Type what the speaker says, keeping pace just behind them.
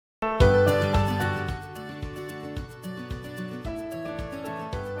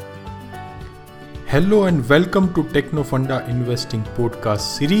Hello and welcome to Technofunda Investing Podcast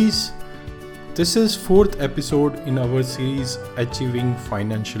series. This is fourth episode in our series Achieving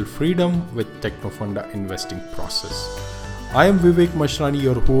Financial Freedom with Technofunda Investing Process. I am Vivek Mashrani,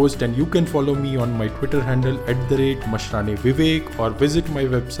 your host, and you can follow me on my Twitter handle @Mashranivivek or visit my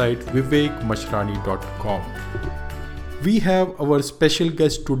website vivekmashrani.com. We have our special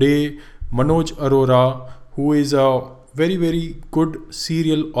guest today, Manoj Arora, who is a very good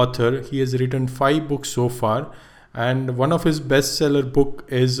serial author. He has written 5 books so far, and one of his bestseller book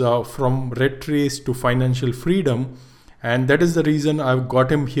is From Rat Race to Financial Freedom, and that is the reason I've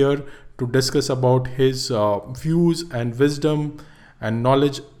got him here to discuss about his views and wisdom and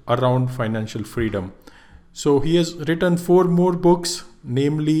knowledge around financial freedom. So he has written 4 more books,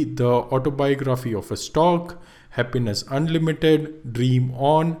 namely The Autobiography of a Stock, Happiness Unlimited, Dream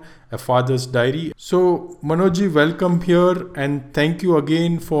On, A Father's Diary. So Manojji, welcome here and thank you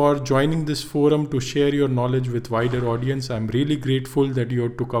again for joining this forum to share your knowledge with wider audience. I'm really grateful that you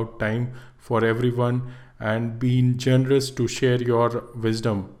took out time for everyone and been generous to share your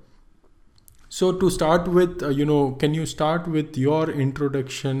wisdom. So to start with, can you start with your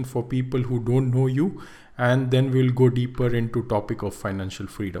introduction for people who don't know you, and then we'll go deeper into topic of financial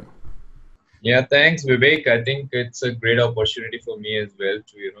freedom. Yeah, thanks, Vivek. I think it's a great opportunity for me as well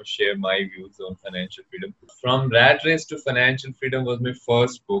to share my views on financial freedom. From Rat Race to Financial Freedom was my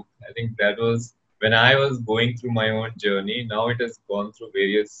first book. I think that was when I was going through my own journey. Now it has gone through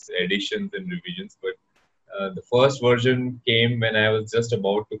various editions and revisions, but the first version came when I was just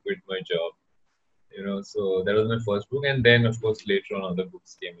about to quit my job. So that was my first book, and then of course later on other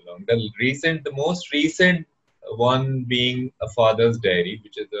books came along. The most recent one being A Father's Diary,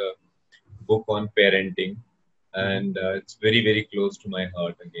 which is a book on parenting, and it's very close to my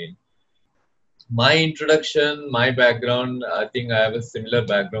heart again. My introduction, my background, I think I have a similar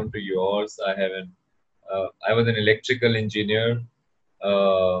background to yours. I was an electrical engineer,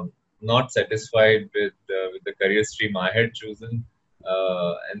 uh, not satisfied with the career stream I had chosen,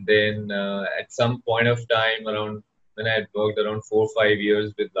 and then at some point of time, around when I had worked around 4 or 5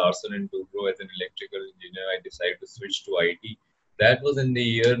 years with Larsen and Toubro as an electrical engineer, I decided to switch to IT. That was in the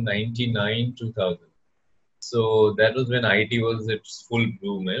year 99 2000. So that was when IT was its full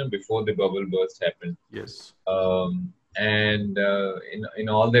bloom, before the bubble burst happened. Yes. And in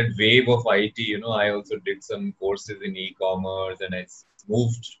all that wave of IT, I also did some courses in e-commerce, and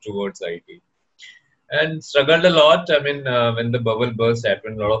moved towards IT and struggled a lot. I mean, when the bubble burst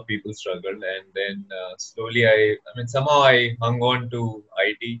happened, a lot of people struggled, and then slowly, somehow I hung on to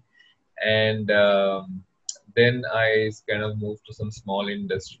IT, and then I kind of moved to some small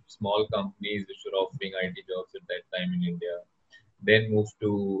companies which were offering IT jobs at that time in India. Then moved to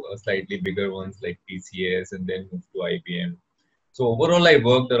slightly bigger ones like TCS, and then moved to IBM. So overall, I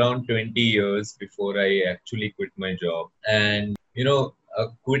worked around 20 years before I actually quit my job. And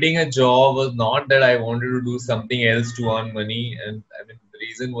quitting a job was not that I wanted to do something else to earn money. And I mean, the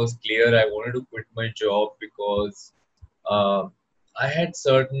reason was clear. I wanted to quit my job because uh, I had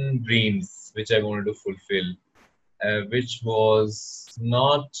certain dreams which I wanted to fulfill, which was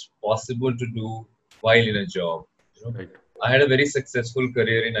not possible to do while in a job. Right. I had a very successful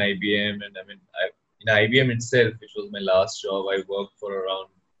career in IBM, and in IBM itself, which was my last job, I worked for around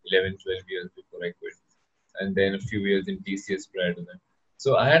 11, 12 years before I quit, and then a few years in TCS prior to that.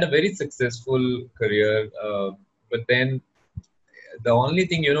 So I had a very successful career, but then the only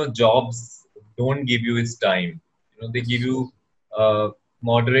thing jobs don't give you is time. They give you uh,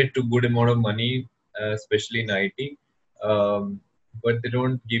 moderate to good amount of money, especially in IT, but they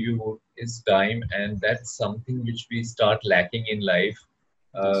don't give you is time, and that's something which we start lacking in life,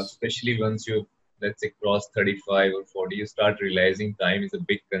 Yes. especially once you, let's say, cross 35 or 40. You start realizing time is a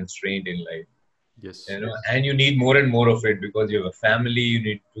big constraint in life, Yes. and you need more and more of it because you have a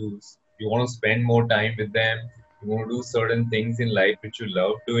family. You want to spend more time with them. You want to do certain things in life which you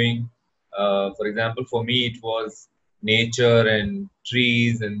love doing. For example, for me it was nature and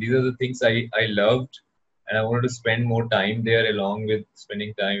trees, and these are the things I loved, and I wanted to spend more time there along with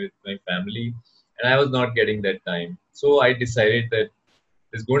spending time with my family, and I was not getting that time. So I decided that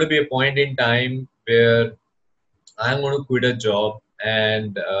there's going to be a point in time where I'm going to quit a job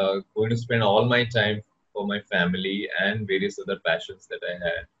and going to spend all my time for my family and various other passions that I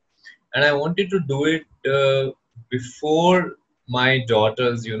had. And I wanted to do it before my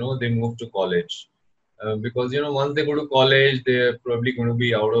daughters, they move to college. Because, once they go to college, they're probably going to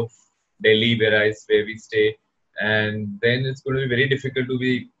be out of Delhi, where we stay. And then it's going to be very difficult to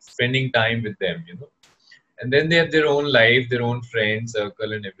be spending time with them. And then they have their own life, their own friend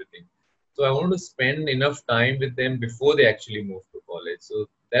circle and everything. So I want to spend enough time with them before they actually move to college. So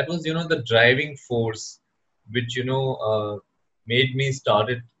that was, the driving force, which, made me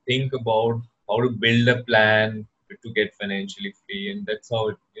started think about how to build a plan to get financially free. And that's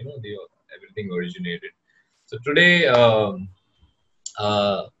how everything originated. So today, uh,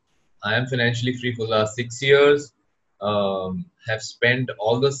 I am financially free for the last 6 years. Have spent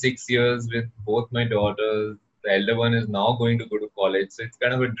all the 6 years with both my daughters. The elder one is now going to go to college, so it's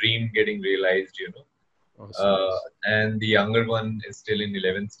kind of a dream getting realized. Awesome. And the younger one is still in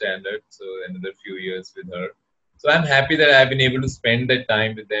 11th standard, so another few years with her. So I'm happy that I've been able to spend that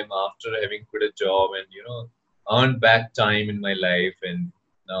time with them after having quit a job and earned back time in my life, and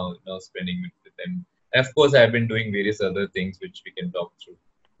now spending it with them. And of course, I've been doing various other things which we can talk through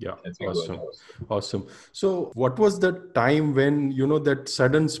Yeah, as we go awesome. along. Awesome. So, what was the time when, that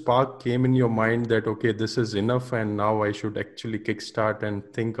sudden spark came in your mind that, okay, this is enough and now I should actually kickstart and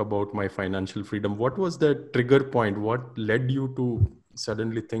think about my financial freedom? What was the trigger point? What led you to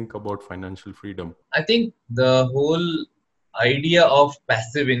suddenly think about financial freedom? I think the whole idea of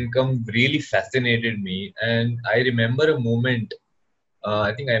passive income really fascinated me, and I remember a moment.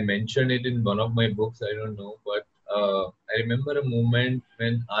 I think I mentioned it in one of my books. I don't know, but I remember a moment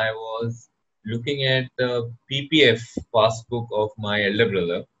when I was looking at the PPF passbook of my elder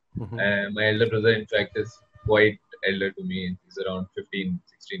brother. Mhm. And my elder brother, in fact, is quite elder to me. He's around 15,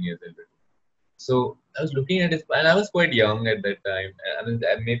 16 years elder. So I was looking at his, and I was quite young at that time. I mean,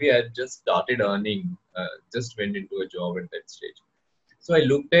 maybe I just started earning, just went into a job at that stage. So I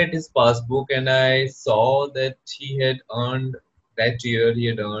looked at his passbook and I saw that he had earned that year. He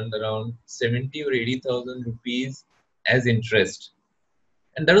had earned around 70 or 80,000 rupees as interest,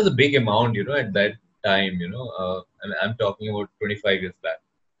 and that was a big amount, at that time. And I'm talking about 25 years back.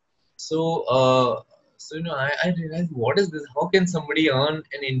 So, I realized, what is this? How can somebody earn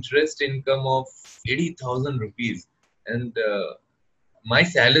an interest income of 80,000 rupees? And my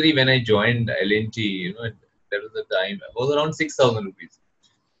salary when I joined L&T, that was the time, was around 6,000 rupees.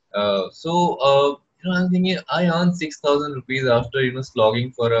 I'm thinking I earn 6,000 rupees after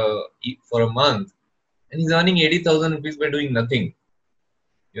slogging for a month, and he's earning 80,000 rupees by doing nothing.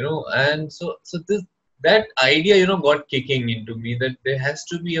 And so this that idea got kicking into me that there has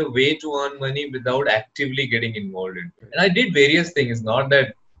to be a way to earn money without actively getting involved in. And I did various things. Not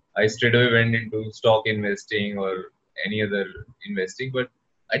that I straight away went into stock investing or any other investing, but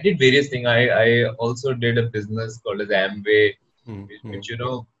I did various things. I also did a business called as Amway, which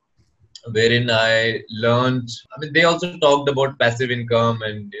wherein I learned. I mean, they also talked about passive income,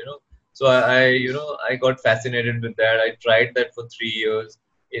 and so I got fascinated with that. I tried that for 3 years.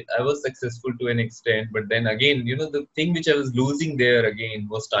 I was successful to an extent, but then again, the thing which I was losing there again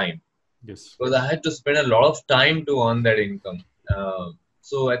was time, Yes. because I had to spend a lot of time to earn that income.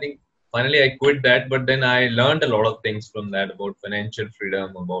 So I think finally I quit that, but then I learned a lot of things from that about financial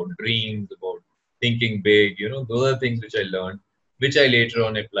freedom, about dreams, about thinking big. Those are things which I learned, which I later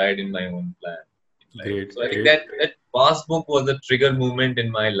on applied in my own plan in life. So Great, I think great. that passbook was a trigger moment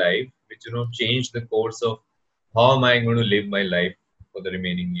in my life, which changed the course of how am I going to live my life for the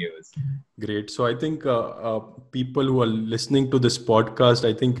remaining years. Great. So I think people who are listening to this podcast,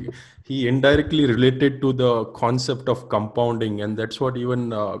 I think he indirectly related to the concept of compounding, and that's what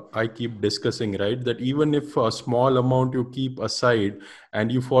even I keep discussing, right? That even if a small amount you keep aside and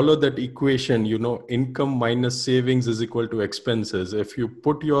you follow that equation, income minus savings is equal to expenses. If you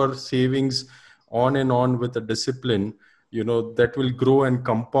put your savings on and on with a discipline, that will grow and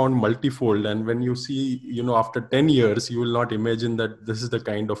compound multifold. And when you see, after 10 years, you will not imagine that this is the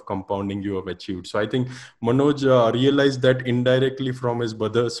kind of compounding you have achieved. So I think Manoj realized that indirectly from his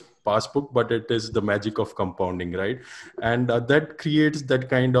brother's passbook, but it is the magic of compounding, right? And that creates that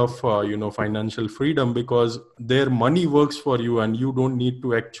kind of financial freedom, because their money works for you and you don't need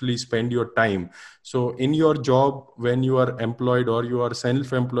to actually spend your time. So in your job, when you are employed or you are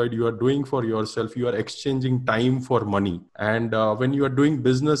self-employed, you are doing for yourself, you are exchanging time for money. And when you are doing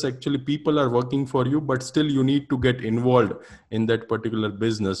business, actually people are working for you, but still you need to get involved in that particular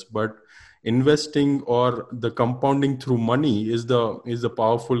business. But investing or the compounding through money is the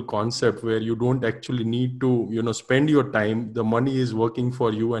powerful concept, where you don't actually need to spend your time. The money is working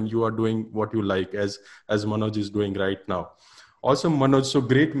for you and you are doing what you like, as Manoj is doing right now. Awesome, Manoj. So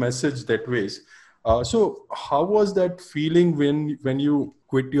great message that ways. So how was that feeling when you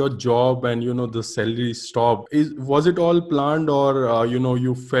quit your job and the salary stopped? Was it all planned, or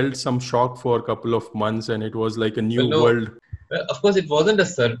you felt some shock for a couple of months and it was like a new Well, no, world? of course, it wasn't a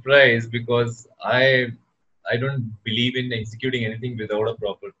surprise, because I don't believe in executing anything without a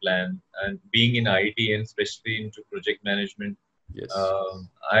proper plan. And being in IT and especially into project management, Yes.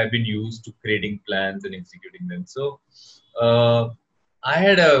 I've been used to creating plans and executing them. So uh, I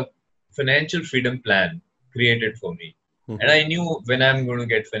had a financial freedom plan created for me. And I knew when I'm going to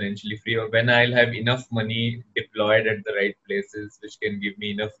get financially free, or when I'll have enough money deployed at the right places, which can give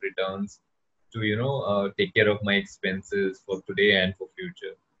me enough returns to, take care of my expenses for today and for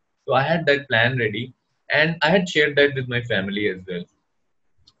future. So I had that plan ready, and I had shared that with my family as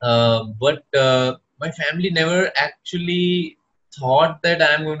well. But my family never actually thought that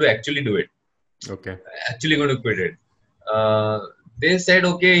I'm going to actually do it, Okay. actually going to quit it. Uh, they said,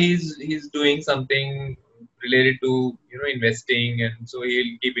 okay, he's doing something related to investing, and so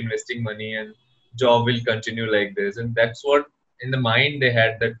he'll keep investing money, and job will continue like this, and that's what in the mind they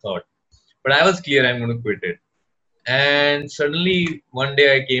had that thought. But I was clear I'm going to quit it. And suddenly one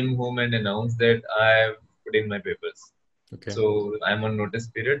day I came home and announced that I've put in my papers. Okay. So I'm on notice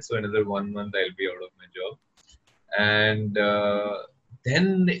period. So another 1 month I'll be out of my job. And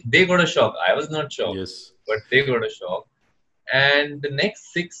then they got a shock. I was not shocked, Yes. but they got a shock. And the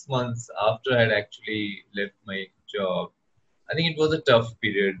next 6 months after I had actually left my job, I think it was a tough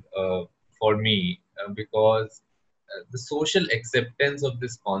period for me because the social acceptance of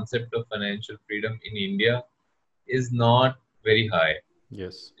this concept of financial freedom in India is not very high.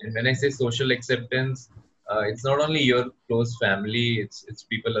 Yes. And when I say social acceptance, it's not only your close family; it's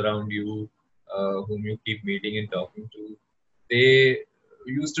people around you whom you keep meeting and talking to. They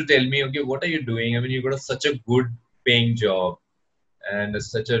used to tell me, "Okay, what are you doing? I mean, you got such a good paying job and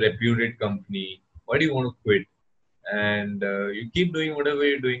such a reputed company. Why do you want to quit? And you keep doing whatever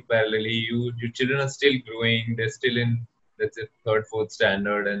you're doing parallelly. Your children are still growing. They're still in, let's say, third, fourth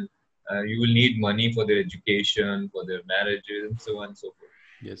standard, and you will need money for their education, for their marriages, and so on and so forth."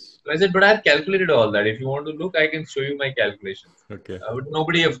 Yes. So I said, but I've calculated all that. If you want to look, I can show you my calculations. Okay. But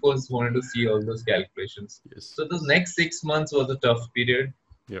nobody, of course, wanted to see all those calculations. Yes. So those next 6 months was a tough period,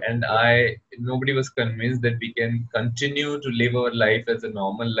 Yep. and nobody was convinced that we can continue to live our life as a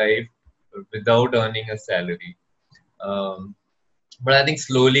normal life without earning a salary. Um, but I think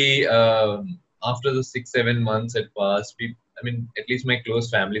slowly, after the 6 7 months had passed, I mean, at least my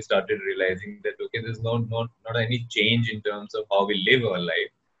close family started realizing that okay, there's not any change in terms of how we live our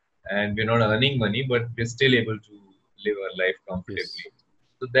life, and we're not earning money, but we're still able to live our life Yes. comfortably.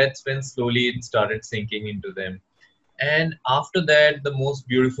 So that's when slowly it started sinking into them. And after that, the most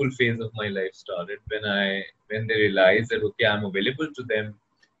beautiful phase of my life started when they realized that okay, I'm available to them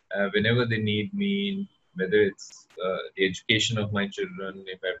whenever they need me, whether it's the education of my children,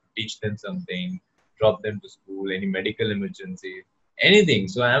 if I have to teach them something, drop them to school, any medical emergency, anything.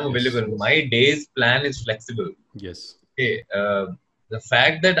 So I am Yes. available. My day's plan is flexible. Yes. Okay, the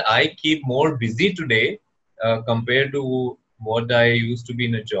fact that I keep more busy today compared to what I used to be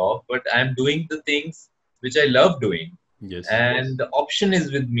in a job, but I'm doing the things which I love doing, Yes. and the option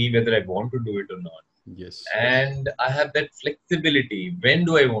is with me whether I want to do it or not. Yes. And I have that flexibility. When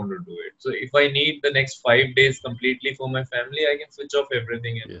do I want to do it? So if I need the next 5 days completely for my family, I can switch off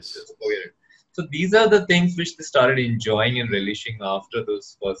everything and Yes. just go it. So these are the things which they started enjoying and relishing after those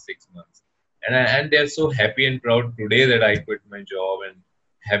first 6 months. And they're so happy and proud today that I quit my job and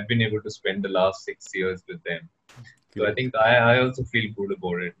have been able to spend the last 6 years with them. So I Great. think I also feel good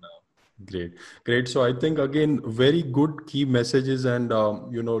about it now. Great, great. So I think again, very good key messages, and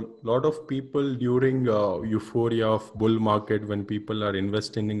lot of people during euphoria of bull market, when people are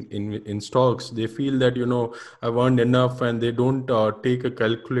investing in stocks, they feel that I've earned enough, and they don't take a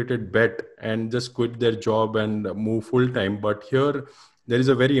calculated bet and just quit their job and move full time. But here, there is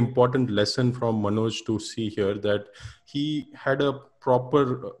a very important lesson from Manoj to see here, that he had a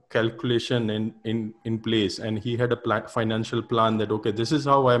proper calculation in place, and he had a financial plan, that okay, this is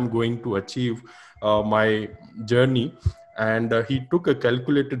how I'm going to achieve my journey. And he took a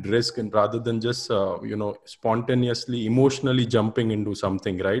calculated risk, and rather than just spontaneously emotionally jumping into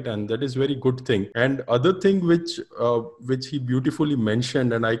something, right? And that is very good thing. And other thing which he beautifully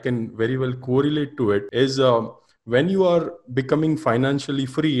mentioned, and I can very well correlate to it, is when you are becoming financially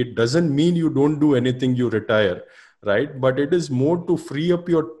free, it doesn't mean you don't do anything, you retire, right? But it is more to free up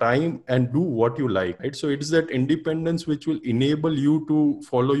your time and do what you like, right? So it's that independence which will enable you to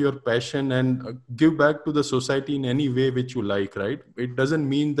follow your passion and give back to the society in any way which you like, right? It doesn't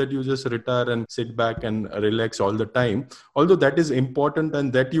mean that you just retire and sit back and relax all the time, although that is important,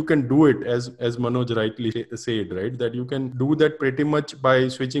 and that you can do it, as Manoj rightly said, right? That you can do that pretty much by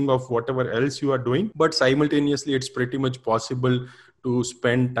switching off whatever else you are doing, but simultaneously it's pretty much possible to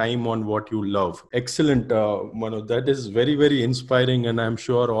spend time on what you love. Excellent, Mano. That is very, very inspiring, and I'm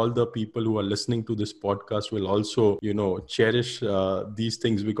sure all the people who are listening to this podcast will also, cherish these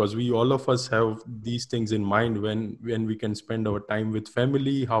things, because we all of us have these things in mind when we can spend our time with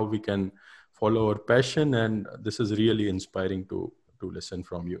family, how we can follow our passion, and this is really inspiring to to listen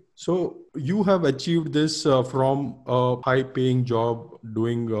from you. So you have achieved this from a high paying job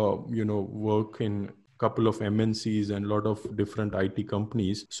doing, work in couple of MNCs and a lot of different IT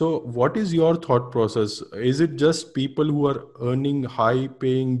companies. So what is your thought process? Is it just people who are earning high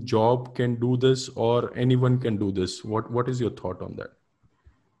paying job can do this, or anyone can do this? What is your thought on that?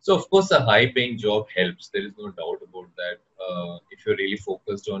 So of course, a high-paying job helps. There is no doubt about that. If you're really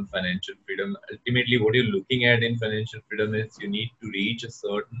focused on financial freedom, ultimately, what you're looking at in financial freedom is you need to reach a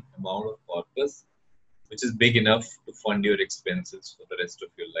certain amount of corpus, which is big enough to fund your expenses for the rest of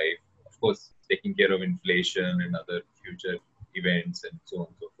your life. Of course, taking care of inflation and other future events and so on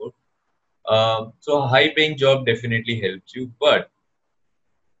and so forth. So a high-paying job definitely helps you, but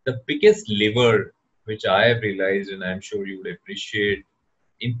the biggest lever which I have realized, and I'm sure you would appreciate,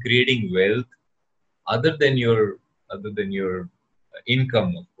 in creating wealth other than your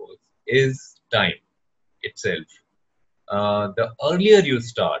income, of course, is time itself. The earlier you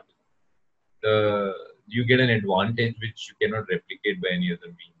start, the you get an advantage which you cannot replicate by any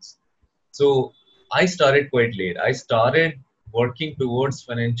other means. So I started quite late. I started working towards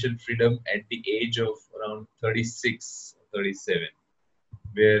financial freedom at the age of around 36, 37,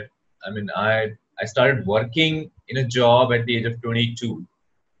 where I started working in a job at the age of 22,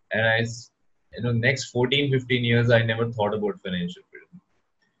 and next 14, 15 years I never thought about financial freedom.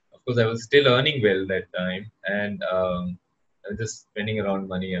 Of course, I was still earning well that time, and I was just spending around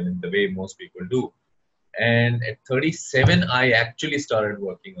money, the way most people do. And at 37, I actually started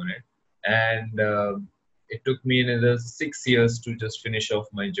working on it, and it took me another 6 years to just finish off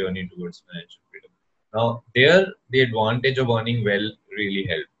my journey towards financial freedom. Now, there, the advantage of earning well really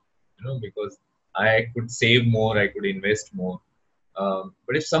helped, because I could save more, I could invest more.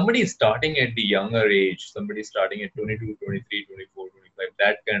 But if somebody is starting at the younger age, somebody starting at 22, 23, 24, 25,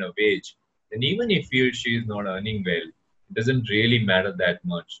 that kind of age, then even if he or she is not earning well, it doesn't really matter that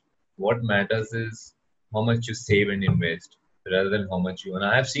much. What matters is how much you save and invest rather than how much you earn.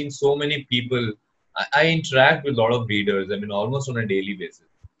 I have seen so many people, I interact with a lot of readers, almost on a daily basis.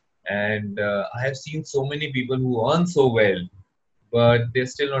 And I have seen so many people who earn so well, but they're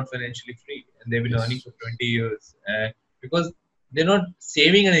still not financially free, and they've been earning Yes. for 20 years. And because they're not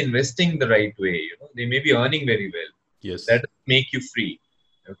saving and investing the right way, they may be earning very well. That Yes. doesn't make you free.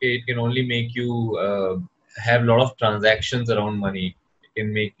 Okay, it can only make you have a lot of transactions around money. It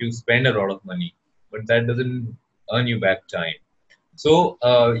can make you spend a lot of money, but that doesn't earn you back time. So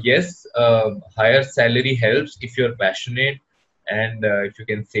yes, higher salary helps if you're passionate and if you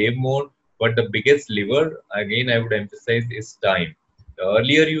can save more. But the biggest lever, again, I would emphasize, is time. The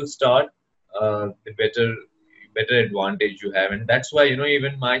earlier you start, the better advantage you have, and that's why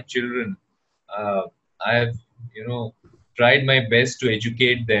even my children, uh, I have tried my best to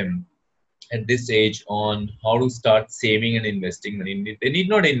educate them at this age on how to start saving and investing money. They need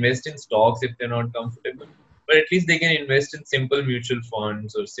not invest in stocks if they're not comfortable, but at least they can invest in simple mutual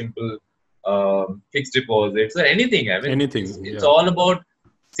funds or simple fixed deposits or anything. Anything. It's Yeah. all about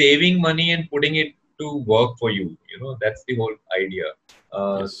saving money and putting it to work for you. That's the whole idea.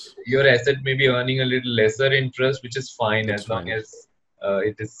 Yes. Your asset may be earning a little lesser interest, which is fine That's as long fine. as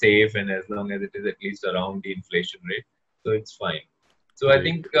it is safe and as long as it is at least around the inflation rate. So it's fine. So I Great.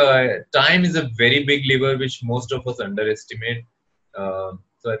 think time is a very big lever which most of us underestimate.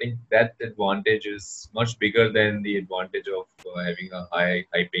 So I think that advantage is much bigger than the advantage of having a high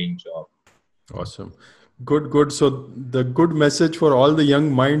paying job. Awesome. Good, good. So the good message for all the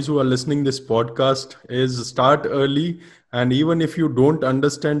young minds who are listening this podcast is start early. And even if you don't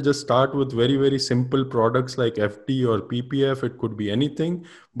understand, just start with very, very simple products like FD or PPF. It could be anything,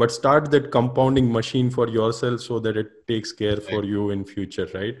 but start that compounding machine for yourself so that it takes care Right. for you in future,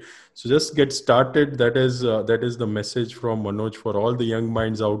 right? So just get started. That is the message from Manoj for all the young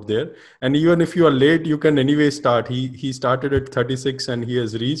minds out there. And even if you are late, you can anyway start. He started at 36 and he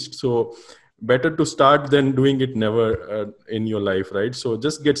has reached. So better to start than doing it never in your life, right? So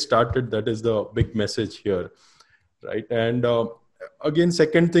just get started. That is the big message here, right? And again,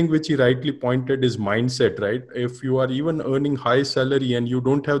 second thing which he rightly pointed is mindset, right? If you are even earning high salary and you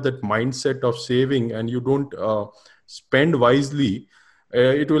don't have that mindset of saving and you don't spend wisely,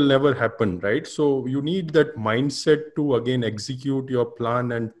 it will never happen, right? So you need that mindset to again execute your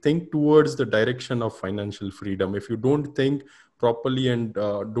plan and think towards the direction of financial freedom. If you don't think properly and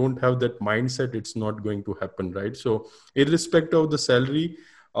don't have that mindset, it's not going to happen, right? So irrespective of the salary,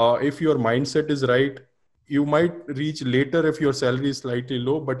 if your mindset is right, you might reach later. If your salary is slightly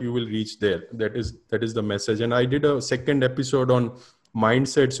low, but you will reach there. That is the message. And I did a second episode on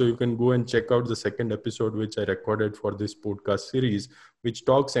mindset, so you can go and check out the second episode which I recorded for this podcast series, which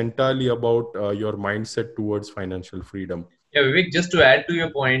talks entirely about your mindset towards financial freedom. Yeah, Vivek, just to add to your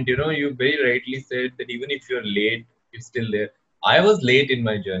point, you very rightly said that even if you're late, it's still there. I was late in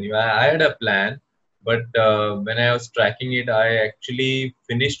my journey. I had a plan, but when I was tracking it, I actually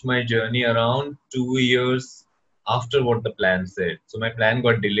finished my journey around 2 years after what the plan said. So my plan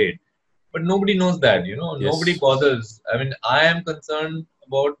got delayed. But nobody knows that, nobody Yes, bothers. I mean, I am concerned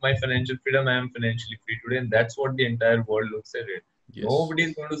about my financial freedom. I am financially free today, and that's what the entire world looks at it. yes, Nobody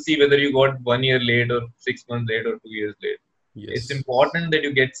is going to see whether you got 1 year late or 6 months late or 2 years late. It's yes, important that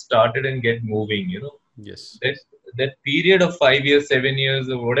you get started and get moving. yes, That that period of 5 years, 7 years,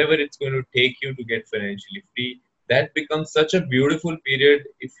 or whatever it's going to take you to get financially free, that becomes such a beautiful period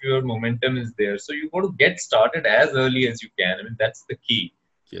if your momentum is there. So you got to get started as early as you can. I mean, that's the key.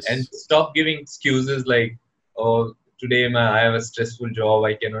 And yes, stop giving excuses like, oh, today I have a stressful job,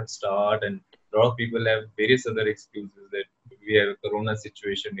 I cannot start. And a lot of people have various other excuses that we have a corona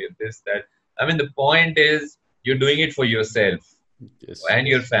situation with this, that. I mean, the point is you're doing it for yourself yes, and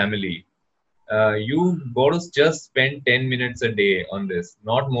your family. You got to just spend 10 minutes a day on this.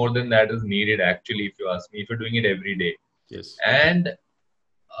 Not more than that is needed, actually, if you ask me, if you're doing it every day. yes, And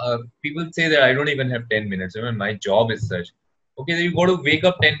people say that I don't even have 10 minutes. I mean, my job is such. Okay, then you got to wake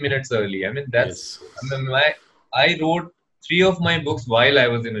up 10 minutes early. I mean, yes, I wrote three of my books while I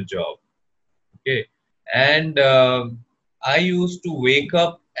was in a job. Okay. And I used to wake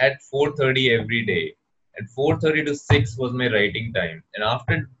up at 4:30 every day. And 4:30 to 6 was my writing time. And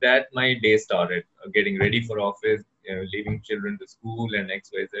after that, my day started getting ready for office, leaving children to school and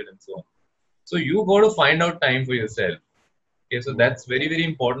XYZ and so on. So you got to find out time for yourself. Okay, so wow, that's very, very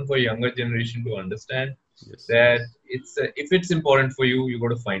important for younger generation to understand yes, that if it's important for you, you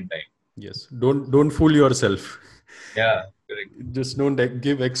got to find time. yes. Don't fool yourself. Yeah, correct. Just don't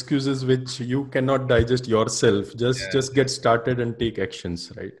give excuses which you cannot digest yourself. Yeah. Just get started and take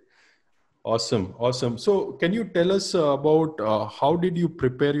actions, right? Awesome, awesome. So, can you tell us about how did you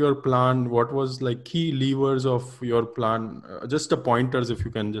prepare your plan? What was like key levers of your plan? Just the pointers, if you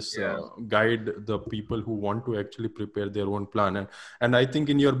can just Yeah. guide the people who want to actually prepare their own plan. And I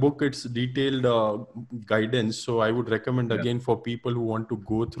think in your book it's detailed guidance. So I would recommend Yeah. again for people who want to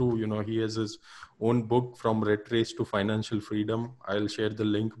go through. He has his own book, From Red Race to Financial Freedom. I'll share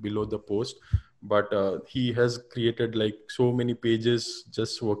the link below the post, but he has created like so many pages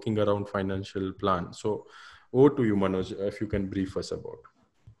just working around financial plan. So over to you, Manoj, if you can brief us about.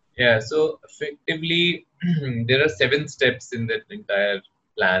 Yeah, so effectively, there are 7 steps in that entire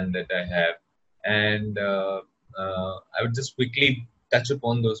plan that I have, and I would just quickly touch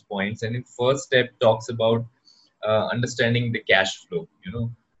upon those points. And the first step talks about understanding the cash flow.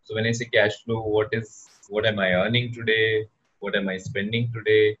 So when I say cash flow, what am I earning today? What am I spending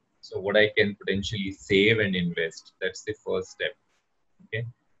today? So what I can potentially save and invest. That's the first step. Okay.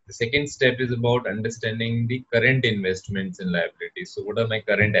 The second step is about understanding the current investments and liabilities. So, what are my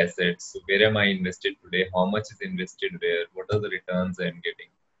current assets? So, where am I invested today? How much is invested where? What are the returns I'm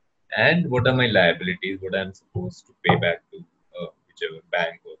getting? And what are my liabilities? What I'm supposed to pay back to whichever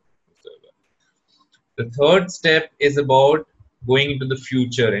bank or whoever. The third step is about going into the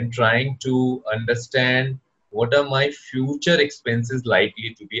future and trying to understand what are my future expenses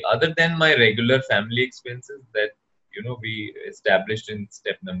likely to be other than my regular family expenses that we established in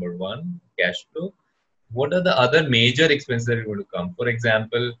step number 1, cash flow. What are the other major expenses that are going to come? For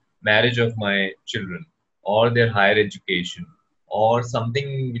example, marriage of my children, or their higher education, or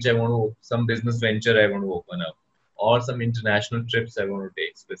something which I want to, some business venture I want to open up, or some international trips I want to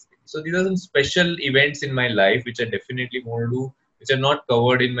take specifically. So these are some special events in my life which I definitely want to do, which are not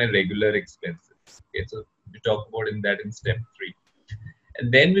covered in my regular expenses. Okay, so we talk about in that in step 3.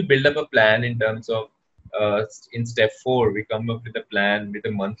 And then we build up a plan in terms of in step 4 we come up with a plan with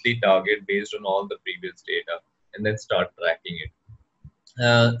a monthly target based on all the previous data, and then start tracking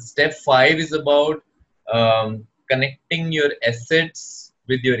it. Step 5 is about connecting your assets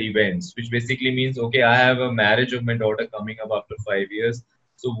with your events, which basically means, okay, I have a marriage of my daughter coming up after 5 years,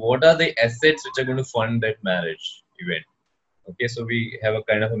 so what are the assets which are going to fund that marriage event? Okay, so we have a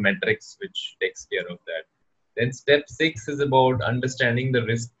kind of a matrix which takes care of that. Then step 6 is about understanding the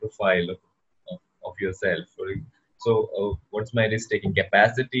risk profile of yourself. So, what's my risk taking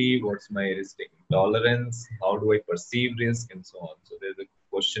capacity? What's my risk taking tolerance? How do I perceive risk, and so on? So, there's a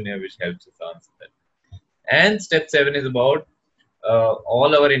questionnaire which helps us answer that. And step 7 is about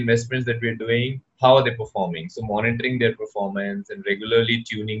all our investments that we're doing, how are they performing? So monitoring their performance and regularly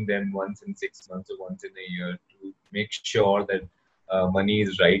tuning them once in 6 months or once in a year to make sure that money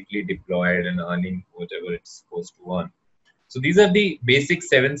is rightly deployed and earning whatever it's supposed to earn. So these are the basic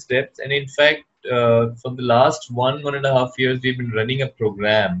 7 steps. And in fact, for the last 1.5 years, we've been running a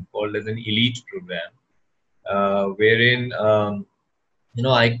program called as an elite program, wherein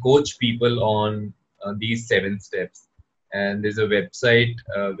I coach people on these 7 steps, and there's a website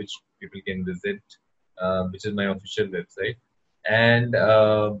which people can visit, which is my official website, and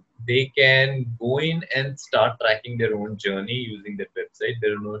they can go in and start tracking their own journey using that website.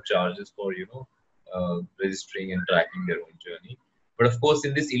 There are no charges for registering and tracking their own journey. But of course,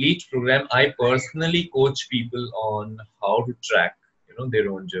 in this elite program, I personally coach people on how to track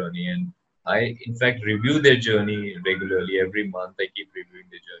their own journey, and I, in fact, review their journey regularly. Every month, I keep reviewing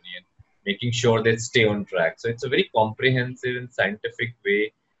their journey and making sure they stay on track. So it's a very comprehensive and scientific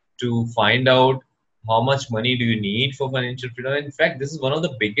way to find out how much money do you need for financial freedom. In fact, this is one of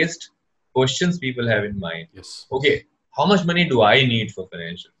the biggest questions people have in mind. Yes. Okay, how much money do I need for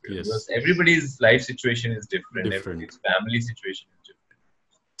financial freedom? Yes. Because everybody's life situation is different. Everybody's family situation is different.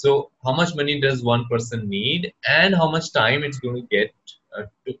 So how much money does one person need, and how much time it's going to get,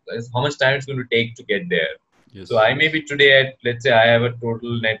 how much time it's going to take to get there. Yes. So I may be today at, let's say I have a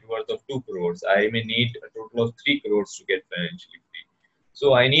total net worth of 2 crores. I may need a total of 3 crores to get financially free.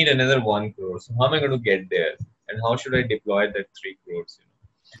 So I need another 1 crore. So how am I going to get there? And how should I deploy that 3 crores?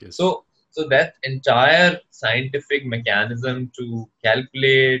 Yes. So that entire scientific mechanism to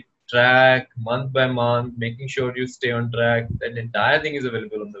calculate, track month by month, making sure you stay on track, that entire thing is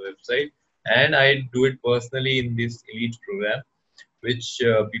available on the website. And I do it personally in this elite program, which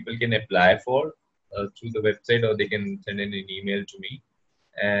people can apply for through the website, or they can send in an email to me.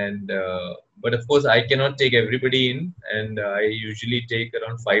 And but of course, I cannot take everybody in, and I usually take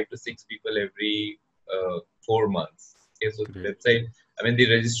around 5 to 6 people every 4 months. Okay, so the website, the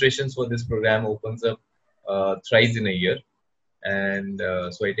registrations for this program opens up thrice in a year, and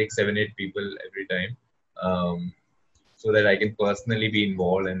so I take 7-8 people every time, so that I can personally be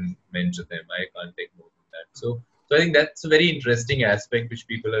involved and mentor them. I can't take more than that. So I think that's a very interesting aspect which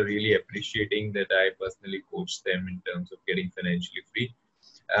people are really appreciating, that I personally coach them in terms of getting financially free.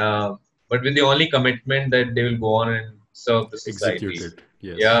 But with the only commitment that they will go on and serve the society. Execute it.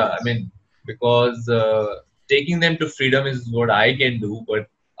 Yes. Yeah, because taking them to freedom is what I can do, but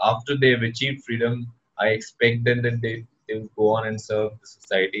after they've achieved freedom, I expect them that they will go on and serve the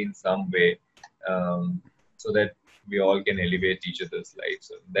society in some way, so that we all can elevate each other's lives.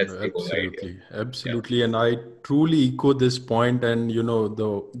 So that's the whole idea. Absolutely. Yeah. And I truly echo this point. And,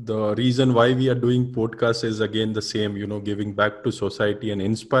 the reason why we are doing podcasts is again the same, giving back to society and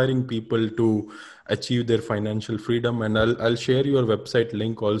inspiring people to achieve their financial freedom. And I'll share your website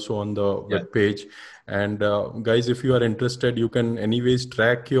link also on the web page. And guys, if you are interested, you can anyways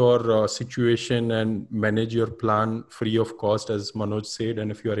track your situation and manage your plan free of cost, as Manoj said. And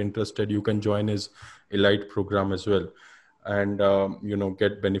if you are interested, you can join his Elite program as well, and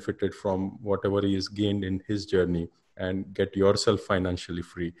get benefited from whatever he has gained in his journey and get yourself financially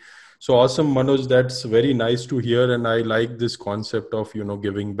free. So awesome, Manoj. That's very nice to hear, and I like this concept of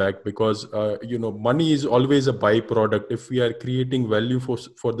giving back, because money is always a byproduct. If we are creating value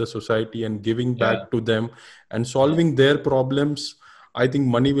for the society and giving back to them and solving their problems, I think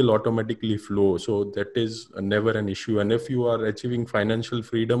money will automatically flow. So that is never an issue. And if you are achieving financial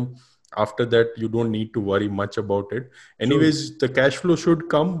freedom, after that, you don't need to worry much about it. Anyways, the cash flow should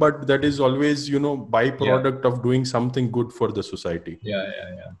come, but that is always, byproduct of doing something good for the society. Yeah.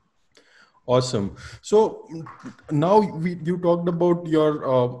 Awesome. So now you talked about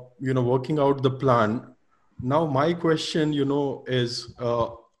your, working out the plan. Now my question, is,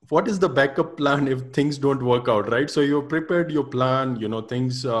 what is the backup plan if things don't work out, right? So you've prepared your plan,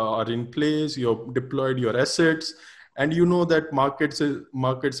 things are in place, you've deployed your assets, and that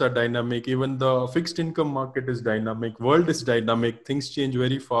markets are dynamic. Even the fixed income market is dynamic. World is dynamic. Things change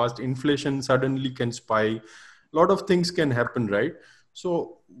very fast. Inflation suddenly can spike. A lot of things can happen, right?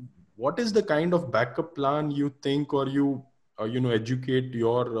 So what is the kind of backup plan you think, or you educate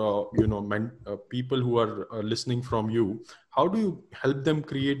your people who are listening from you? How do you help them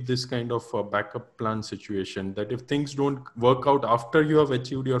create this kind of backup plan situation, that if things don't work out after you have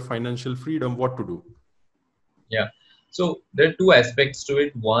achieved your financial freedom, what to do? Yeah. So there are two aspects to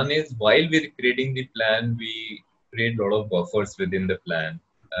it. One is, while we're creating the plan, we create a lot of buffers within the plan,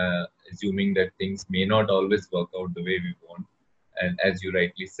 assuming that things may not always work out the way we want. And as you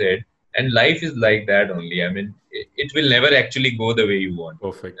rightly said, and life is like that only. It will never actually go the way you want.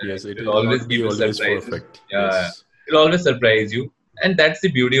 Perfect. Yes, it will always give you surprises. Perfect. Yeah, yes. It will always surprise you, and that's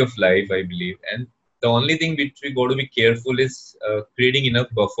the beauty of life, I believe. And the only thing which we got to be careful is creating enough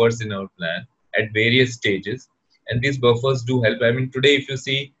buffers in our plan at various stages. And these buffers do help. Today, if you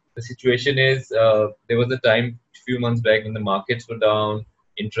see, the situation is, there was a time a few months back when the markets were down,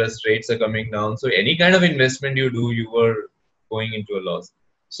 interest rates are coming down. So any kind of investment you do, you were going into a loss.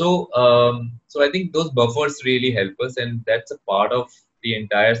 So I think those buffers really help us, and that's a part of the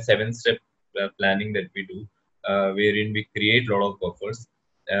entire 7-step planning that we do, wherein we create a lot of buffers,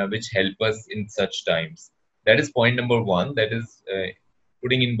 which help us in such times. That is point number one. That is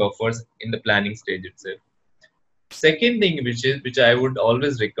putting in buffers in the planning stage itself. Second thing, which I would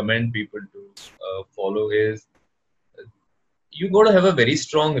always recommend people to follow, is you got to have a very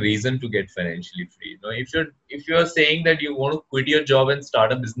strong reason to get financially free. If you're saying that you want to quit your job and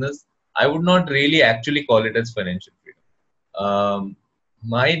start a business, I would not really actually call it as financial freedom.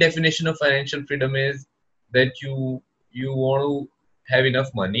 My definition of financial freedom is that you want to have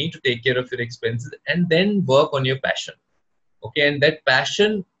enough money to take care of your expenses and then work on your passion. Okay, and that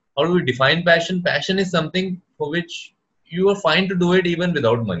passion, how do we define passion? Passion is something for which you are fine to do it even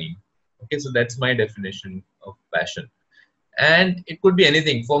without money. Okay, so that's my definition of passion, and it could be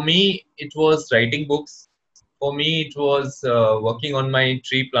anything. For me, it was writing books. For me, it was working on my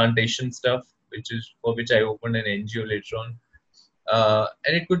tree plantation stuff, which is for which I opened an NGO later on.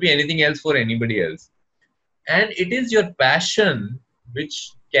 And it could be anything else for anybody else. And it is your passion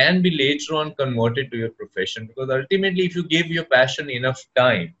which can be later on converted to your profession, because ultimately, if you give your passion enough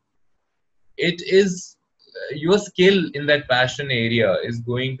time, it is your skill in that passion area is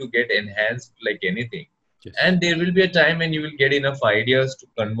going to get enhanced like anything. Yes. And there will be a time when you will get enough ideas to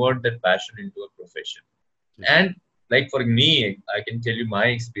convert that passion into a profession. Yes. And like for me, I can tell you my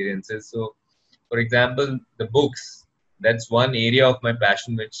experiences. So for example, the books, that's one area of my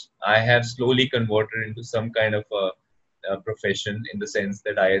passion which I have slowly converted into some kind of a profession, in the sense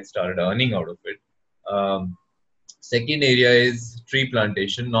that I had started earning out of it. um, Second area is tree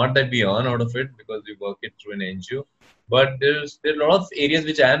plantation. Not that we earn out of it because we work it through an NGO, but there are a lot of areas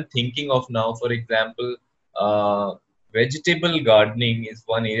which I am thinking of now. For example, vegetable gardening is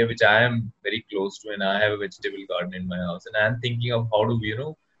one area which I am very close to, and I have a vegetable garden in my house, and I am thinking of how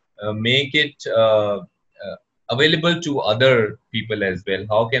to make it available to other people as well.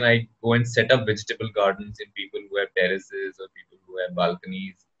 How can I go and set up vegetable gardens in people who have terraces or people who have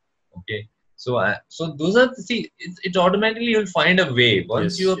balconies? Okay, so those are it automatically you'll find a way.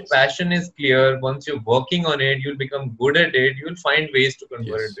 Once Yes. your passion is clear, once you're working on it, you'll become good at it. You'll find ways to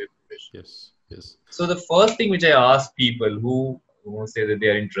convert it Yes. into a profession. Yes. Yes. So the first thing which I ask people who say that they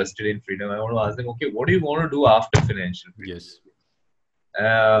are interested in freedom, I want to ask them, okay, what do you want to do after financial freedom? Yes.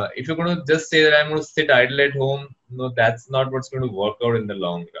 If you're going to just say that I'm going to sit idle at home, no, that's not what's going to work out in the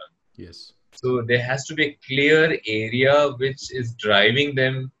long run. Yes. So there has to be a clear area which is driving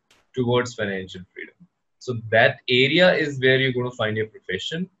them towards financial freedom. So that area is where you're going to find your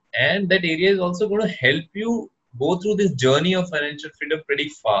profession, and that area is also going to help you go through this journey of financial freedom pretty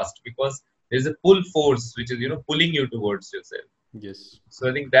fast, because there's a pull force which is pulling you towards yourself. Yes. So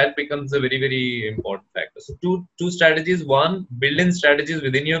I think that becomes a very, very important factor. So two strategies: one, build in strategies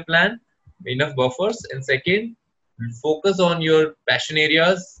within your plan, enough buffers, and second, focus on your passion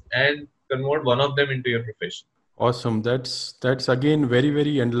areas and convert one of them into your profession. Awesome. That's again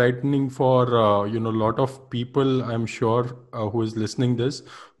very enlightening for lot of people, I'm sure, who is listening this,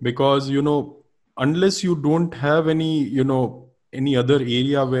 because unless you don't have any other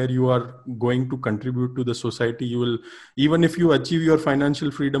area where you are going to contribute to the society, you will, even if you achieve your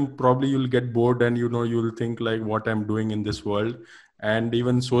financial freedom, probably you'll get bored, and you'll think like what I'm doing in this world. And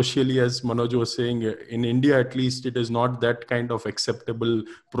even socially, as Manoj was saying, in India at least, it is not that kind of acceptable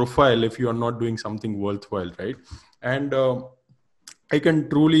profile if you are not doing something worthwhile, right? And I can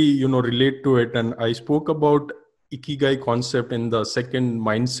truly relate to it. And I spoke about ikigai concept in the second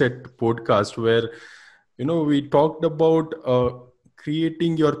mindset podcast, where we talked about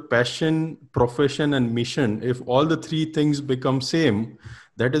creating your passion, profession, and mission. If all the three things become same,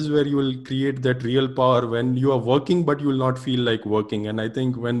 that is where you will create that real power, when you are working but you will not feel like working. And I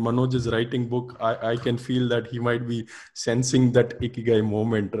think when Manoj is writing book, I can feel that he might be sensing that ikigai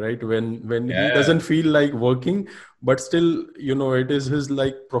moment, right? When he Yeah. doesn't feel like working, but still it is his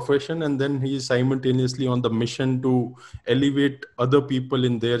like profession, and then he is simultaneously on the mission to elevate other people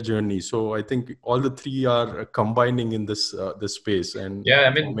in their journey. So I think all the three are combining in this space and Yeah,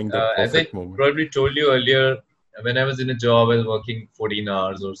 I mean, forming that as I perfect moment. probably told you earlier, when I was in a job, I was working 14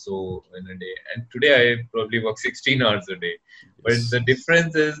 hours or so in a day. And today I probably work 16 hours a day. But Yes. the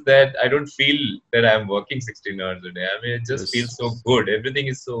difference is that I don't feel that I'm working 16 hours a day. I mean, it just Yes. feels so good. Everything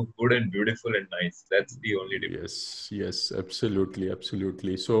is so good and beautiful and nice. That's the only difference. Yes,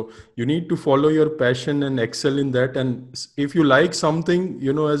 absolutely. So you need to follow your passion and excel in that. And if you like something,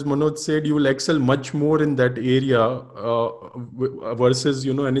 as Manoj said, you will excel much more in that area versus,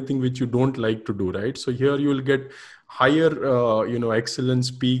 anything which you don't like to do, right? So here you will get higher,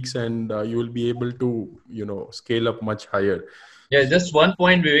 excellence peaks, and you will be able to, scale up much higher. Yeah, just one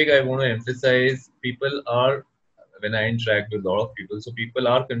point, Vivek, I want to emphasize. People are, when I interact with a lot of people, so people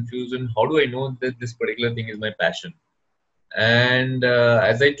are confused on how do I know that this particular thing is my passion. And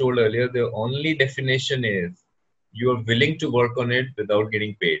as I told earlier, the only definition is you are willing to work on it without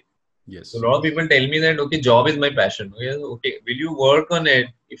getting paid. So a Yes. lot of people tell me that okay, job is my passion. Okay, okay, will you work on it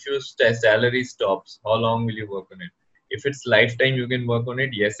if your salary stops? How long will you work on it? If it's lifetime, you can work on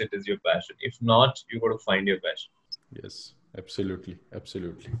it. Yes, it is your passion. If not, you got to find your passion. Yes, absolutely,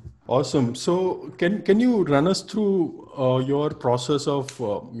 absolutely. Awesome. So, can you run us through your process of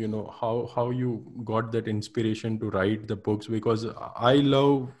how you got that inspiration to write the books? Because I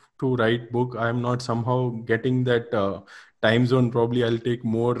love to write book. I am not somehow getting that time zone. Probably I'll take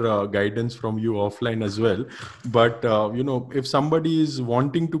more guidance from you offline as well. But if somebody is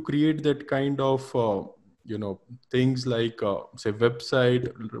wanting to create that kind of things like say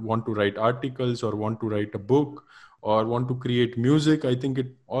website, want to write articles or want to write a book or want to create music, I think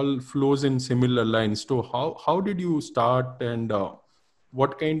it all flows in similar lines. So how did you start, and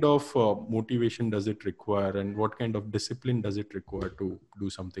what kind of motivation does it require, and what kind of discipline does it require to do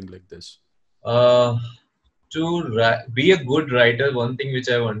something like this? Uh, to be a good writer, one thing which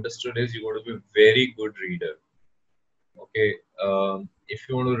I've understood is you got to be a very good reader. Okay, if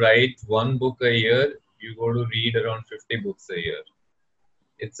you want to write one book a year, you got to read around 50 books a year.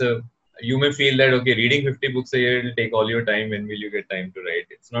 It's a You may feel that okay, reading 50 books a year will take all your time. When will you get time to write?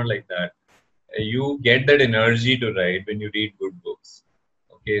 It's not like that. You get that energy to write when you read good books.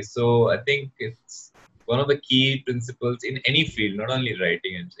 Okay, so I think it's one of the key principles in any field, not only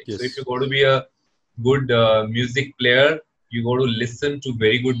writing and things. So if you Yes. got to be a good music player, you got to listen to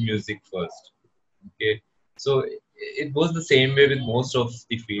very good music first. Okay, so it goes the same way with most of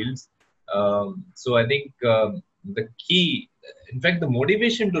the fields. So I think the key, in fact, the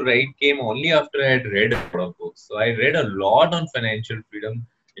motivation to write came only after I had read a lot of books. So I read a lot on financial freedom.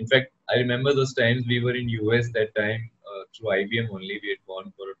 In fact, I remember those times we were in US that time, through IBM only. We had gone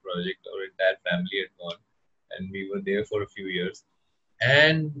for a project, our entire family had gone, and we were there for a few years.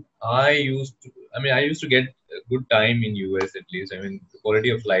 And I used to get a good time in US at least. I mean, the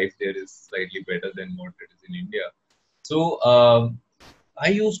quality of life there is slightly better than what it is in India. So I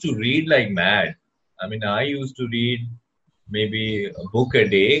used to read like mad. I mean, I used to read maybe a book a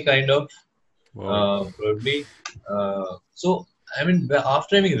day, kind of, Wow. probably. So I mean,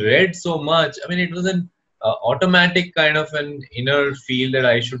 after having read so much, I mean, it was an automatic kind of an inner feel that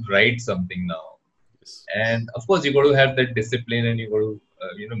I should write something now. Yes. And of course you got to have that discipline, and you got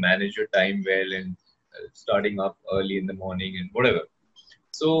to manage your time well, and starting up early in the morning and whatever.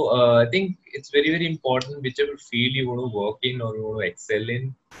 So I think it's very very important, whichever field you want to work in or you want to excel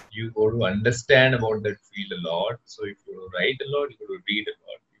in, you got to understand about that field a lot. So if you want to write a lot, you got to read a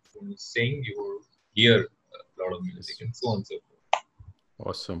lot. If you want to sing, you got to hear a lot of music, Yes. and so on and so forth.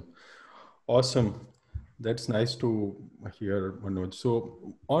 Awesome. Awesome. That's nice to hear, Manoj.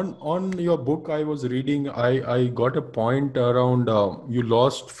 So on your book, I was reading, I got a point around you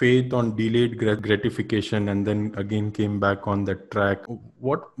lost faith on delayed gratification and then again came back on that track.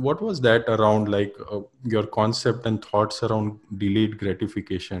 What was that around, like your concept and thoughts around delayed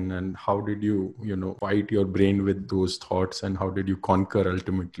gratification, and how did you, fight your brain with those thoughts, and how did you conquer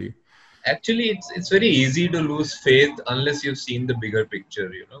ultimately? Actually, it's very easy to lose faith unless you've seen the bigger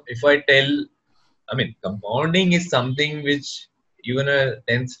picture. If I tell, I mean, compounding is something which even a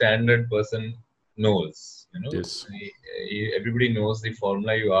 10th standard person knows. Yes. Everybody knows the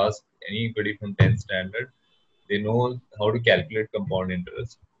formula. You ask anybody from 10th standard, they know how to calculate compound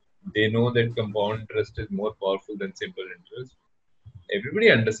interest. They know that compound interest is more powerful than simple interest. Everybody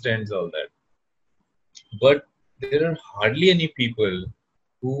understands all that. But there are hardly any people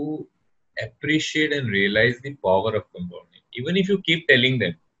who appreciate and realize the power of compounding. Even if you keep telling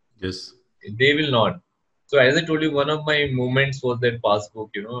them, Yes. they will not. So as I told you, one of my moments was that passbook,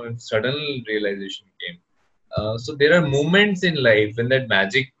 and sudden realization came. So there are moments in life when that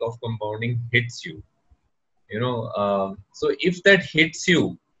magic of compounding hits you. So if that hits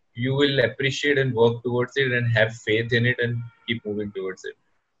you, you will appreciate and work towards it and have faith in it and keep moving towards it.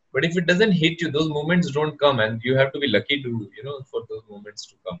 But if it doesn't hit you, those moments don't come, and you have to be lucky to, for those moments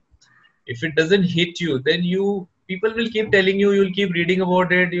to come. If it doesn't hit you, then people will keep telling you, you'll keep reading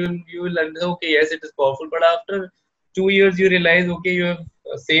about it, you will okay, yes, it is powerful, but after 2 years you realize, okay, you have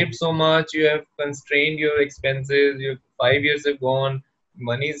saved so much, you have constrained your expenses, your 5 years have gone,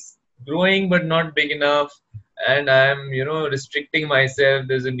 money's growing but not big enough, and I'm restricting myself.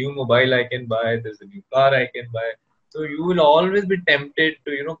 There's a new mobile I can buy, there's a new car I can buy. So you will always be tempted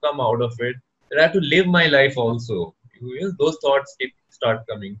to come out of it, that I have to live my life also. Those thoughts keep start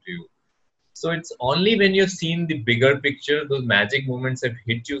coming to you. So it's only when you've seen the bigger picture, those magic moments have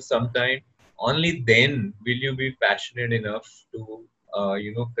hit you sometime. Only then will you be passionate enough to,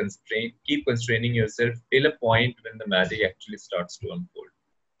 keep constraining yourself till a point when the magic actually starts to unfold.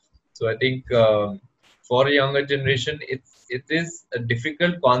 So I think for a younger generation, it is a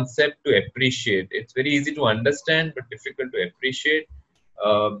difficult concept to appreciate. It's very easy to understand, but difficult to appreciate.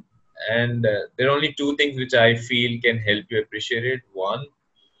 Um, and there are only two things which I feel can help you appreciate it. One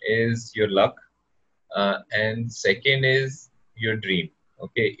is your luck, and second is your dream.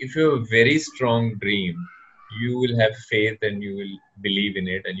 Okay, if you have a very strong dream, you will have faith and you will believe in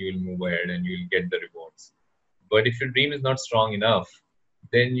it, and you will move ahead and you will get the rewards. But if your dream is not strong enough,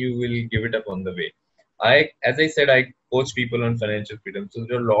 then you will give it up on the way. As I said, I coach people on financial freedom. So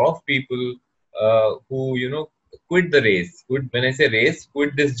there are a lot of people who, quit the race. When I say race,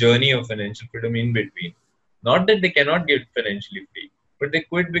 quit this journey of financial freedom in between. Not that they cannot get financially free, but they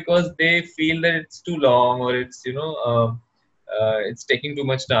quit because they feel that it's too long, or it's, it's taking too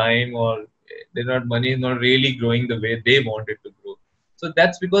much time, or money is not really growing the way they want it to grow. So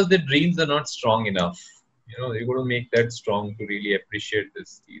that's because their dreams are not strong enough. You got to make that strong to really appreciate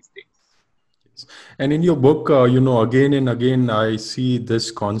these things. And in your book, again and again, I see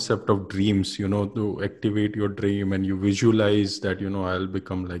this concept of dreams, to activate your dream and you visualize that, I'll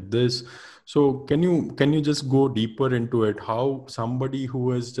become like this. So can you just go deeper into it? How somebody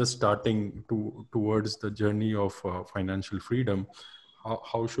who is just starting towards the journey of financial freedom,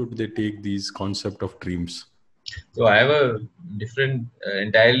 how should they take these concept of dreams? So I have a different,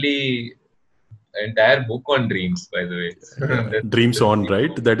 entire book on dreams, by the way. Dreams on,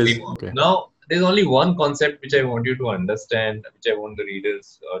 right? That is Dream on. okay. Now, there's only one concept which I want you to understand, which I want the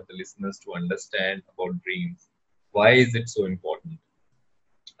readers or the listeners to understand about dreams. Why is it so important?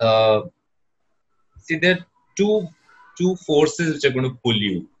 Uh, See, there are two forces which are going to pull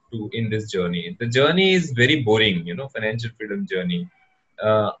you to in this journey. The journey is very boring, financial freedom journey,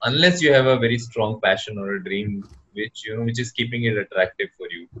 unless you have a very strong passion or a dream which is keeping it attractive for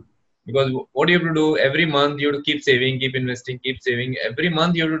you. Because what you have to do every month, you have to keep saving, keep investing, keep saving. Every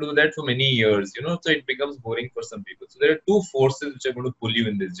month you have to do that for many years, so it becomes boring for some people. So there are two forces which are going to pull you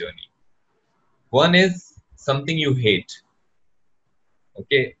in this journey. One is something you hate.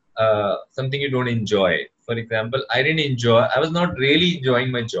 Okay, something you don't enjoy. For example, I was not really enjoying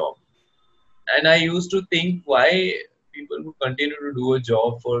my job, and I used to think, why people who continue to do a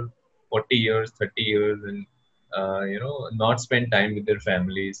job for 40 years, 30 years, and not spend time with their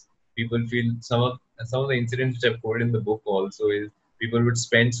families. People feel some of the incidents which I've quoted in the book also is people would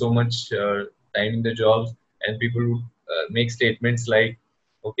spend so much time in their jobs, and people would make statements like,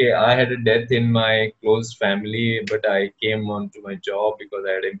 okay, I had a death in my close family, but I came on to my job because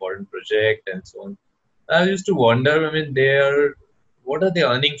I had an important project and so on. I used to wonder, I mean, what are they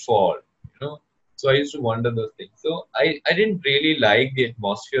earning for? You know, so I used to wonder those things. So I didn't really like the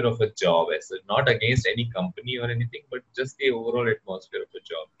atmosphere of a job as such, not against any company or anything, but just the overall atmosphere of a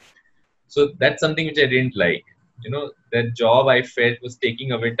job. So that's something which I didn't like. That job I felt was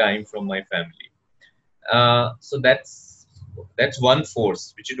taking away time from my family. So that's one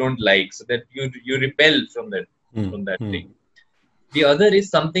force which you don't like, so that you repel from that thing. The other is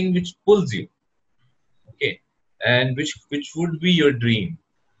something which pulls you, okay, and which would be your dream.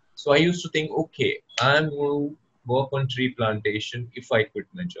 So I used to think, okay, I'm going to work on tree plantation if I quit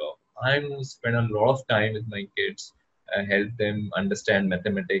my job. I'm going to spend a lot of time with my kids and help them understand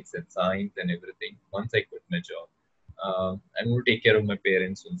mathematics and science and everything once I quit my job. I'm going to take care of my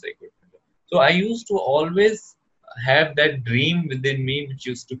parents once I quit my job. So I used to always have that dream within me which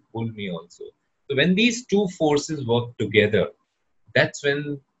used to pull me also. So when these two forces work together, that's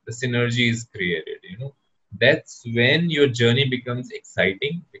when the synergy is created. That's when your journey becomes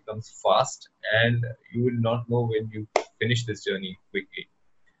exciting, becomes fast, and you will not know when you finish this journey quickly.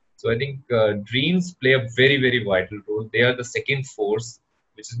 So I think dreams play a very, very vital role. They are the second force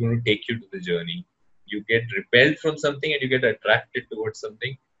which is going to take you to the journey. You get repelled from something and you get attracted towards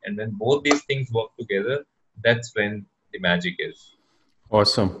something, and when both these things work together, that's when the magic is.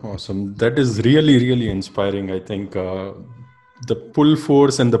 Awesome. That is really, really inspiring. I think the pull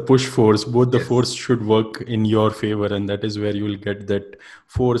force and the push force, both the Yes. force should work in your favor, and that is where you will get that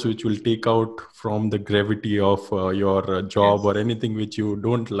force which will take out from the gravity of your job or Yes. anything which you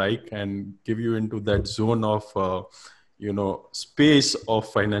don't like, and give you into that zone of space of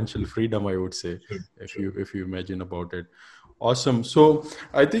financial freedom, I would say, True. if True. you imagine about it. Awesome. So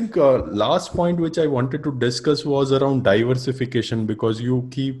I think last point which I wanted to discuss was around diversification, because you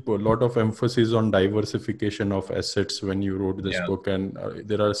keep a lot of emphasis on diversification of assets when you wrote this Yeah. book, and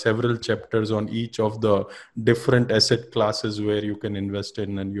there are several chapters on each of the different asset classes where you can invest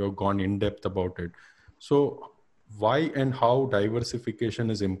in, and you have gone in depth about it. So why and how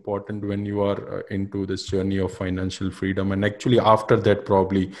diversification is important when you are into this journey of financial freedom, and actually after that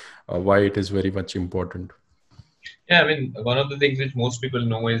probably why it is very much important. Yeah, I mean, one of the things which most people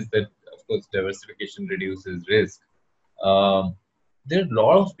know is that, of course, diversification reduces risk. Um, there are a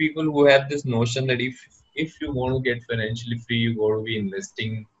lot of people who have this notion that if you want to get financially free, you got to be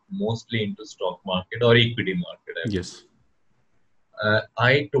investing mostly into stock market or equity market. Yes.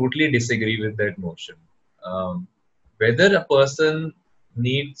 I totally disagree with that notion. Um, whether a person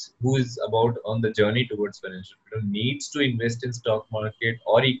needs, who is about on the journey towards financial freedom, needs to invest in stock market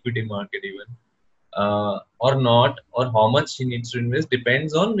or equity market even, or not, or how much he needs to invest,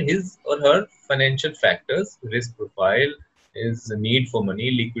 depends on his or her financial factors, risk profile, his need for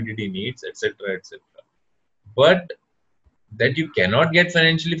money, liquidity needs, etc., etc. But that you cannot get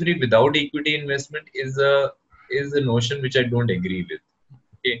financially free without equity investment is a notion which I don't agree with.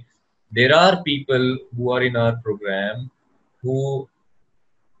 Okay, there are people who are in our program who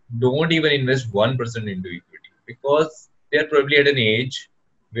don't even invest 1% into equity because they are probably at an age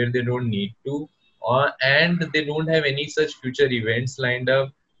where they don't need to, and they don't have any such future events lined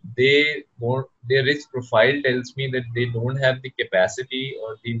up. They won't, their risk profile tells me that they don't have the capacity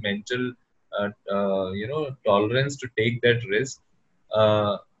or the mental, tolerance to take that risk.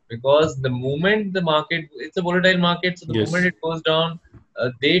 Uh, because the moment the market, it's a volatile market, so the moment Yes. it goes down,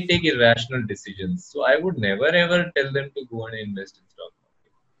 they take irrational decisions. So I would never ever tell them to go and invest in stock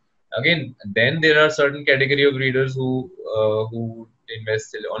market. Again, then there are certain category of readers who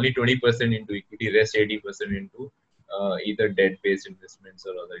invest only 20% into equity, rest 80% into either debt-based investments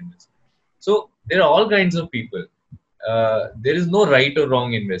or other investments. So there are all kinds of people. There is no right or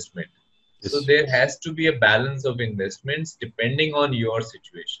wrong investment. So Yes. there has to be a balance of investments depending on your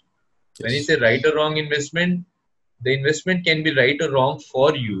situation. When you Yes. say right or wrong investment, the investment can be right or wrong for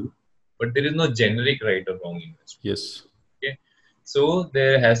you, but there is no generic right or wrong investment. Yes. Okay, so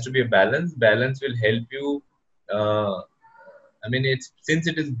there has to be a balance. Balance will help you. Uh, I mean, it's since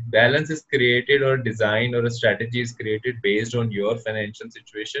it is balance is created or designed or a strategy is created based on your financial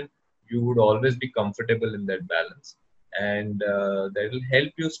situation, you would always be comfortable in that balance, and that will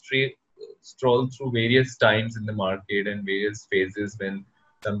help you stroll through various times in the market and various phases when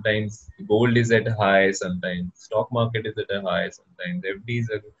sometimes gold is at a high, sometimes stock market is at a high, sometimes FDs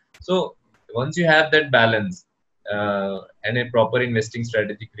are. So once you have that balance and a proper investing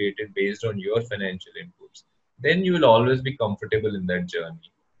strategy created based on your financial inputs, then you will always be comfortable in that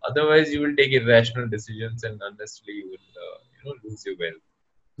journey. Otherwise, you will take irrational decisions and unnecessarily you will lose your wealth.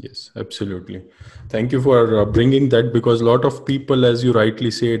 Yes, absolutely. Thank you for bringing that, because a lot of people, as you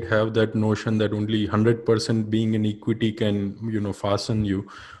rightly said, have that notion that only 100% being in equity can, fasten you.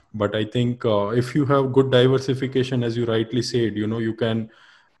 But I think if you have good diversification, as you rightly said, you can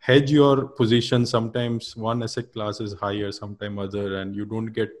hedge your position. Sometimes one asset class is higher, sometime other, and you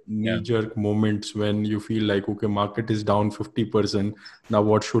don't get Yeah, knee jerk moments when you feel like, okay, market is down 50%. Now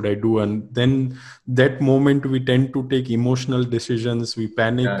what should I do? And then that moment we tend to take emotional decisions, we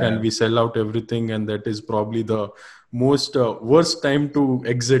panic and yeah, we sell out everything, and that is probably the most worst time to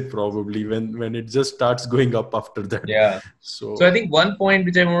exit, probably when it just starts going up after that. yeah. So I So think one point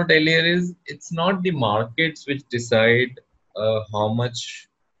which I want to tell here is it's not the markets which decide how much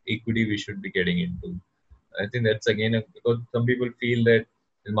equity we should be getting into. I think that's again because some people feel that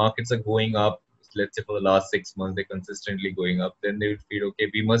the markets are going up. Let's say for the last 6 months, they're consistently going up. Then they would feel, okay,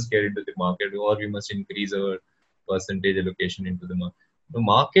 we must get into the market or we must increase our percentage allocation into the market. The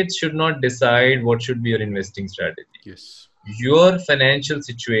markets should not decide what should be your investing strategy. yes. Your financial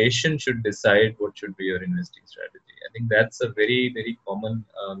situation should decide what should be your investing strategy. I think that's a very, very common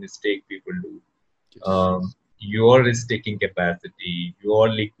mistake people do. Yes. Your risk taking capacity, your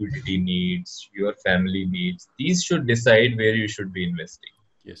liquidity needs, your family needs, these should decide where you should be investing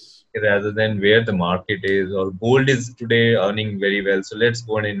Yes. rather than where the market is or gold is today earning very well. So let's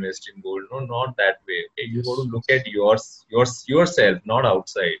go and invest in gold. No, not that way. Okay? You got Yes. to look at yourself, not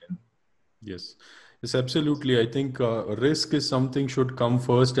outside. Yes. Yes, absolutely. I think risk is something should come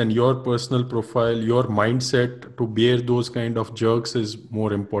first, and your personal profile, your mindset to bear those kind of jerks is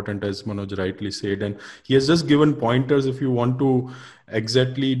more important, as Manoj rightly said. And he has just given pointers. If you want to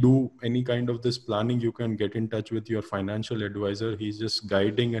exactly do any kind of this planning, you can get in touch with your financial advisor. He's just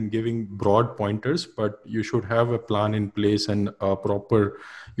guiding and giving broad pointers, but you should have a plan in place and a proper,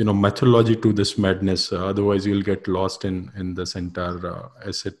 methodology to this madness. Otherwise, you'll get lost in this entire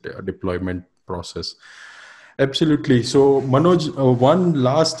asset deployment process. Absolutely. So, Manoj, one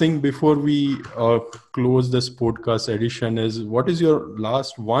last thing before we close this podcast edition is, what is your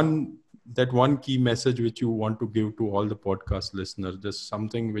last one key message which you want to give to all the podcast listeners? Just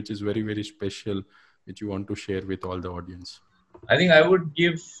something which is very, very special, which you want to share with all the audience. I think I would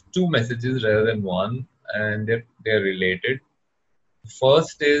give two messages rather than one, and they're related.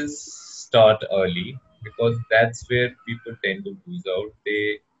 First is start early, because that's where people tend to lose out.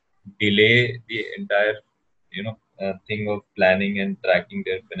 They delay the entire, thing of planning and tracking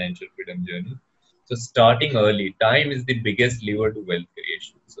their financial freedom journey. So starting early, time is the biggest lever to wealth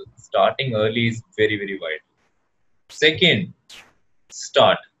creation. So starting early is very, very vital. Second,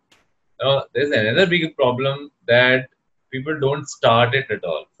 start. There's another big problem that people don't start it at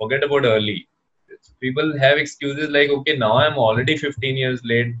all. Forget about early. People have excuses like, okay, now I'm already 15 years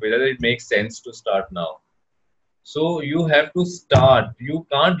late, whether it makes sense to start now. So you have to start. You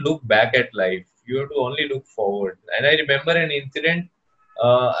can't look back at life. You have to only look forward. And I remember an incident.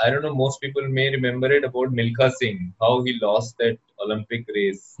 I don't know, most people may remember it, about Milkha Singh, how he lost that Olympic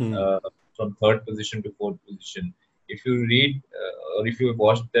race from third position to fourth position. If you read or if you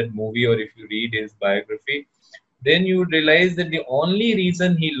watched that movie, or if you read his biography, then you would realize that the only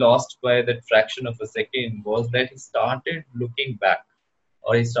reason he lost by that fraction of a second was that he started looking back,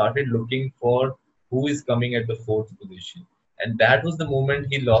 or he started looking for who is coming at the fourth position. And that was the moment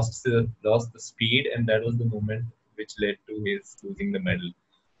he lost the speed, and that was the moment which led to his losing the medal.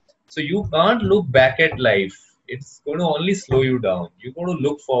 So you can't look back at life. It's going to only slow you down. You're going to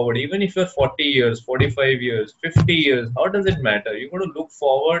look forward. Even if you're 40 years, 45 years, 50 years, how does it matter? You're going to look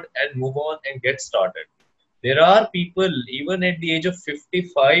forward and move on and get started. There are people, even at the age of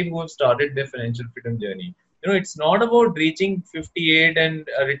 55, who have started their financial freedom journey. It's not about reaching 58 and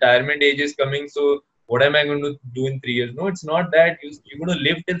retirement age is coming. So what am I going to do in 3 years? No, it's not that. You're going to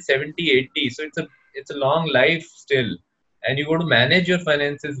live till 70, 80. So it's a long life still. And you got to manage your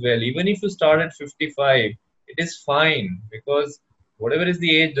finances well. Even if you start at 55, it is fine, because whatever is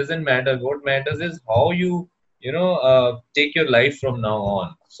the age doesn't matter. What matters is how you take your life from now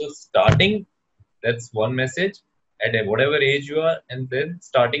on. So starting, that's one message, at whatever age you are, and then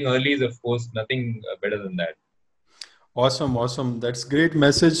starting early is, of course, nothing better than that. Awesome. That's great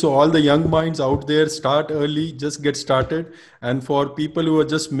message. So all the young minds out there, start early, just get started. And for people who have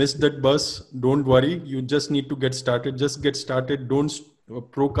just missed that bus, don't worry. You just need to get started. Just get started. Don't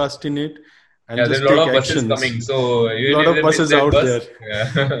procrastinate, and Yeah, just there's a lot take of buses actions. coming. So A lot of buses out there.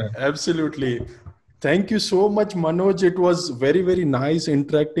 Yeah. Absolutely. Thank you so much, Manoj. It was very, very nice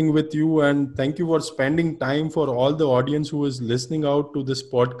interacting with you. And thank you for spending time for all the audience who is listening out to this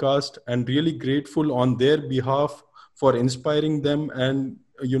podcast, and really grateful on their behalf for inspiring them and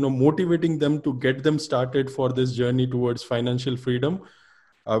motivating them to get them started for this journey towards financial freedom.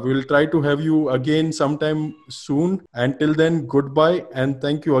 We will try to have you again sometime soon. Until then, goodbye, and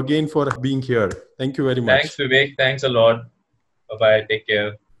thank you again for being here. Thank you very much. Thanks, Vivek. Thanks a lot. Bye-bye. Take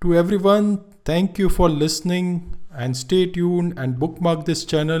care. To everyone, thank you for listening, and stay tuned and bookmark this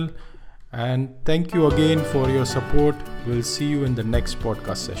channel. And thank you again for your support. We'll see you in the next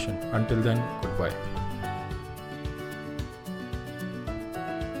podcast session. Until then, goodbye.